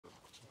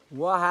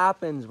What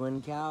happens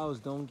when cows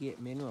don't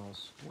get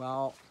minerals?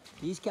 Well,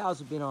 these cows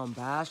have been on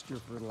pasture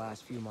for the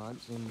last few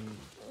months and,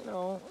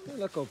 they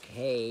look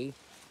okay.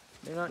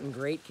 They're not in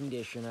great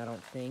condition, I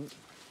don't think.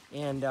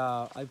 And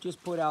I've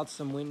just put out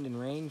some wind and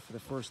rain for the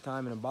first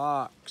time in a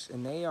box,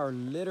 and they are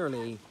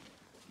literally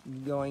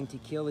going to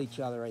kill each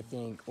other, I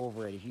think,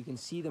 over it. If you can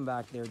see them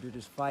back there, they're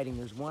just fighting.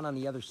 There's one on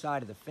the other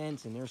side of the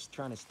fence, and they're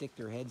trying to stick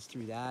their heads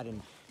through that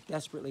and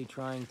desperately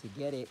trying to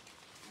get it.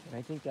 And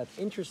I think that's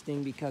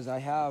interesting because I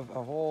have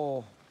a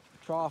whole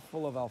trough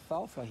full of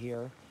alfalfa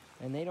here,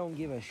 and they don't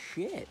give a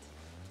shit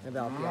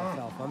about the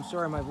alfalfa. I'm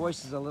sorry, my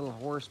voice is a little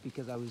hoarse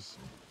because I was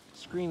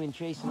screaming,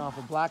 chasing off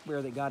a black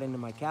bear that got into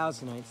my cows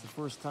tonight. It's the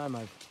first time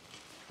I've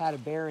had a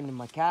bear into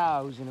my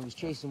cows, and it was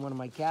chasing one of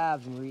my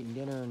calves, and we were eating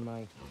dinner, and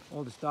my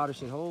oldest daughter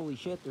said, "Holy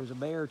shit, there's a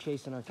bear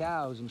chasing our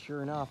cows," and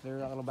sure enough, there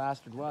that little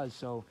bastard was.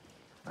 So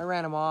I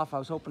ran him off. I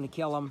was hoping to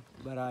kill him,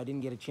 but I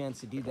didn't get a chance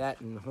to do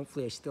that, and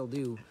hopefully I still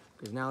do,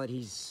 because now that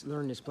he's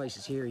learned this place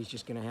is here, he's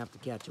just going to have to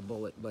catch a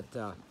bullet.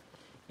 But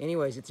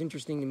anyways, it's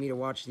interesting to me to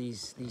watch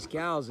these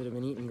cows that have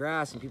been eating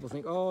grass, and people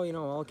think, oh,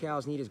 all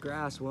cows need is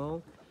grass.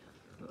 Well,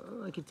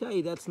 I can tell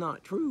you that's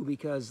not true,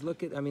 because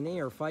look at, they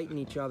are fighting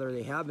each other.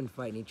 They have been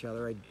fighting each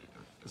other. I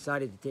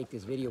decided to take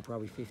this video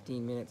probably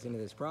 15 minutes into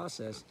this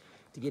process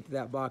to get to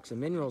that box of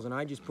minerals, and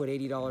I just put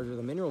 $80 worth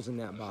of minerals in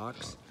that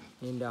box,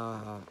 and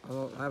I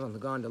haven't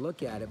gone to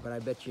look at it, but I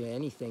bet you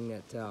anything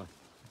that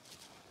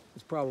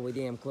it's probably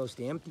damn close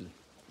to empty.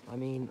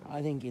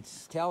 I think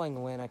it's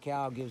telling when a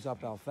cow gives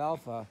up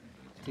alfalfa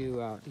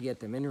to get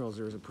the minerals.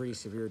 There's a pretty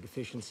severe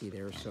deficiency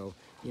there. So,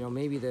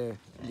 maybe the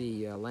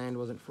land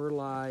wasn't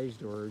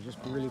fertilized, or just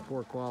really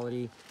poor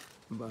quality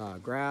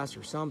grass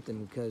or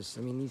something, because,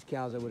 these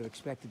cows, I would have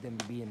expected them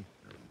to be in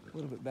a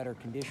little bit better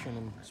condition,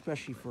 and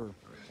especially for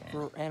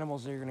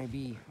animals that are going to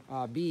be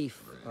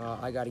beef,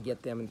 I got to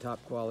get them in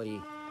top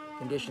quality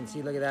condition.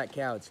 See, look at that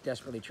cow. It's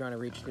desperately trying to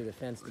reach through the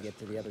fence to get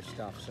to the other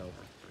stuff. So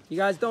you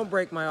guys, don't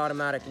break my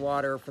automatic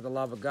water, for the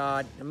love of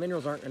God. The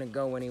minerals aren't going to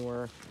go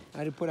anywhere. I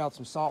had to put out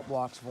some salt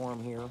blocks for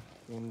them here,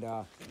 and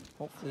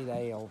hopefully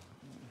they'll,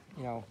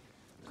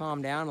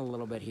 calm down a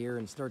little bit here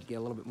and start to get a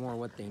little bit more of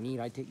what they need.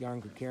 I take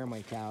darn good care of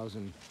my cows,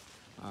 and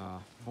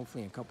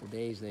hopefully in a couple of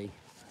days they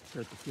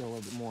start to feel a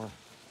little bit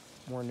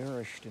more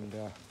nourished and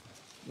a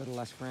little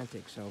less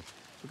frantic. So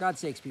for God's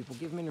sakes, people,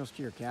 give minerals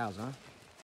to your cows, huh?